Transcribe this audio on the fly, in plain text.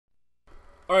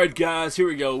Alright guys, here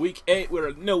we go. Week 8,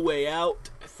 we're No Way Out.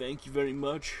 Thank you very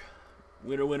much.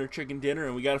 Winner, winner, chicken dinner,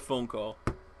 and we got a phone call.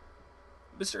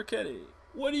 Mr. Kenny,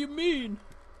 what do you mean?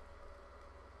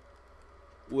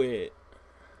 Wait.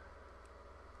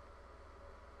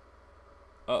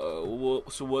 Uh-oh,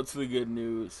 so what's the good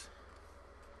news?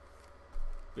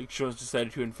 Big Show's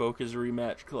decided to invoke his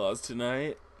rematch clause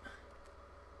tonight.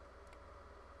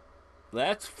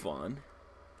 That's fun.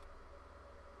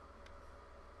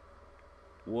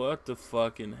 What the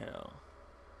fucking hell?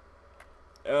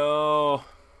 Oh.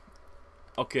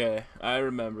 Okay, I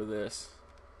remember this.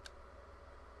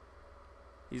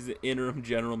 He's the interim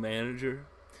general manager.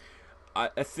 I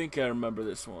think I remember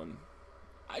this one.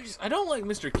 I don't like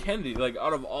Mr. Kennedy. Like,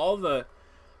 out of all the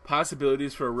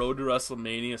possibilities for a Road to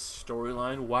WrestleMania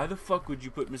storyline, why the fuck would you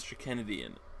put Mr. Kennedy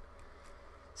in?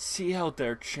 See you out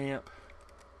there, champ.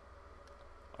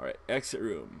 Alright, exit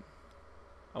room.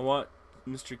 I want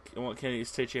Kennedy to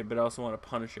stay champ, but I also want to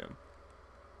punish him.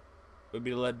 Would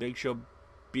be to let Big Show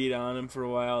beat on him for a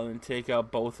while and then take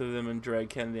out both of them and drag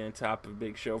Kennedy on top of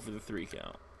Big Show for the 3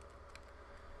 count.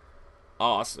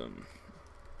 Awesome.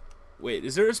 Wait,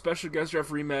 is there a special guest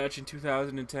referee match in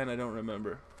 2010? I don't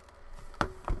remember.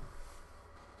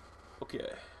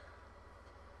 Okay.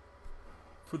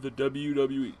 For the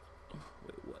WWE. Wait,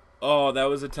 what? Oh, that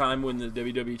was a time when the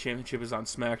WWE Championship was on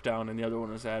Smackdown and the other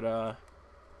one was at,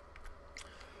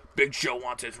 Big Show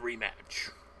wants his rematch.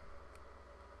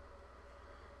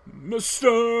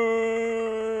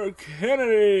 Mr.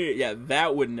 Kennedy! Yeah,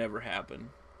 that would never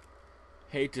happen.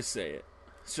 Hate to say it.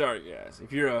 Sorry, guys.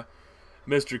 If you're a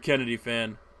Mr. Kennedy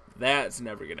fan, that's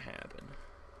never gonna happen.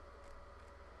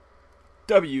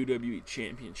 WWE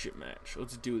Championship match.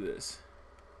 Let's do this.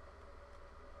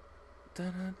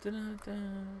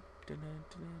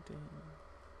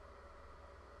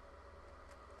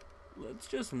 Let's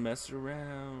just mess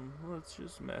around. Let's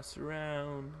just mess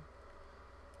around.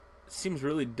 It seems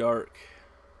really dark.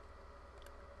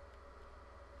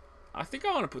 I think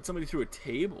I want to put somebody through a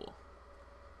table.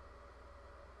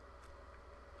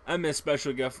 I miss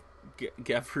special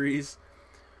referees.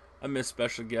 I miss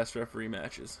special guest referee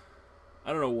matches.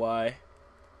 I don't know why.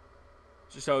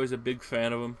 Just always a big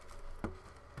fan of them.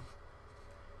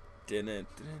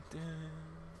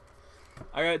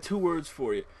 I got 2 words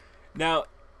for you. Now,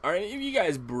 are any of you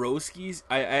guys broskies?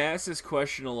 I ask this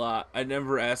question a lot. I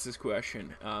never ask this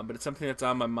question, but it's something that's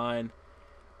on my mind.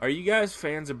 Are you guys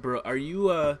fans of Are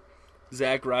you a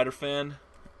Zack Ryder fan?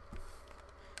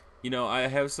 You know, I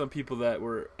have some people that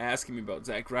were asking me about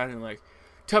Zack Ryder and like,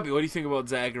 Tubby, what do you think about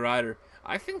Zack Ryder?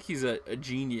 I think he's a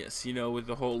genius, you know, with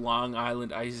the whole Long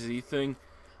Island IZ thing.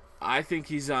 I think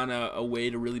he's on a way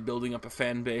to really building up a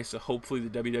fan base, so hopefully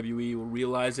the WWE will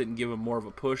realize it and give him more of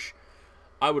a push.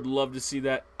 I would love to see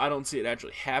that. I don't see it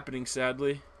actually happening,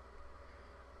 sadly.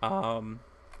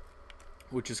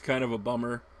 Which is kind of a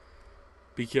bummer.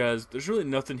 Because there's really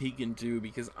nothing he can do.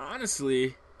 Because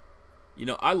honestly, you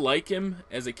know, I like him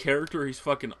as a character. He's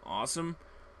fucking awesome.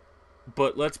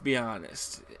 But let's be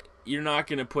honest. You're not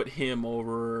going to put him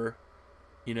over,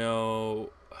 you know,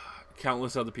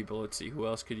 countless other people. Let's see. Who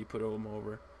else could you put him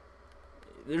over?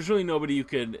 There's really nobody you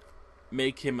could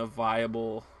make him a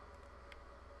viable...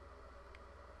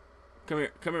 Come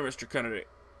here, Mr. Kennedy.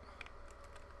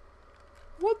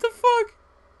 What the fuck?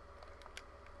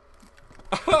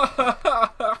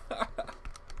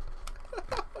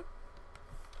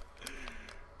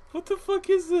 What the fuck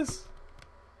is this?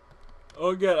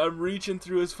 Oh god, I'm reaching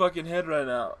through his fucking head right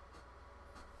now.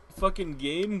 Fucking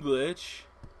game glitch.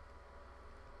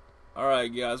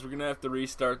 Alright guys, we're gonna have to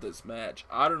restart this match.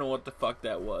 I don't know what the fuck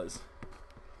that was.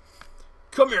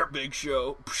 Come here, Big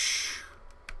Show. Psh.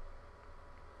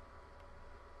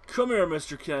 Come here,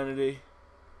 Mr. Kennedy.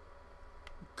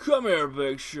 Come here,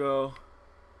 Big Show.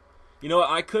 You know what?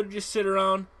 I could just sit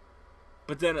around,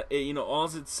 but then, you know, all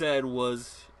it said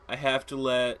was I have to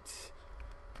let,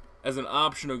 as an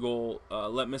optional goal,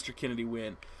 let Mr. Kennedy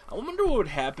win. I wonder what would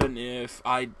happen if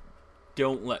I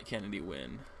don't let Kennedy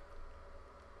win.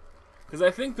 Because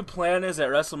I think the plan is at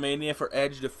WrestleMania for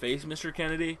Edge to face Mr.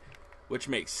 Kennedy, which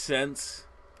makes sense.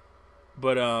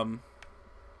 But,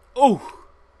 oh!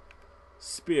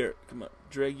 Spear, come on,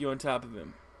 drag you on top of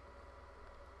him.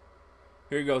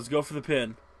 Here he goes, go for the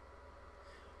pin.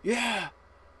 Yeah,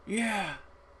 yeah.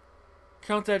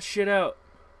 Count that shit out.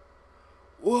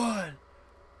 1.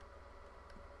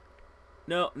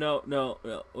 No.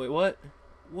 Wait, what?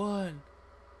 1.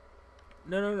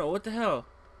 No. What the hell?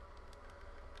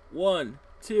 1,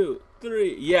 2,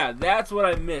 3. Yeah, that's what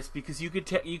I missed because you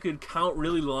could count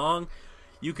really long.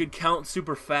 You could count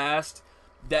super fast.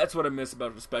 That's what I miss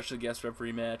about a special guest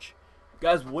referee match.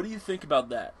 Guys, what do you think about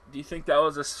that? Do you think that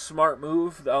was a smart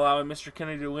move, allowing Mr.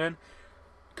 Kennedy to win?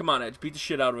 Come on, Edge. Beat the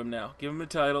shit out of him now. Give him the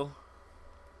title.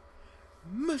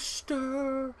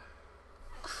 Mr.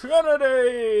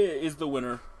 Kennedy is the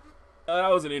winner. That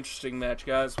was an interesting match,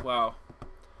 guys. Wow.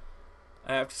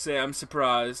 I have to say, I'm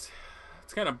surprised.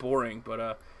 It's kind of boring,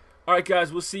 but, alright,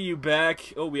 guys, we'll see you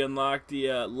back. Oh, we unlocked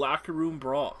the, locker room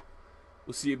brawl.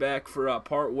 We'll see you back for,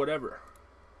 part whatever.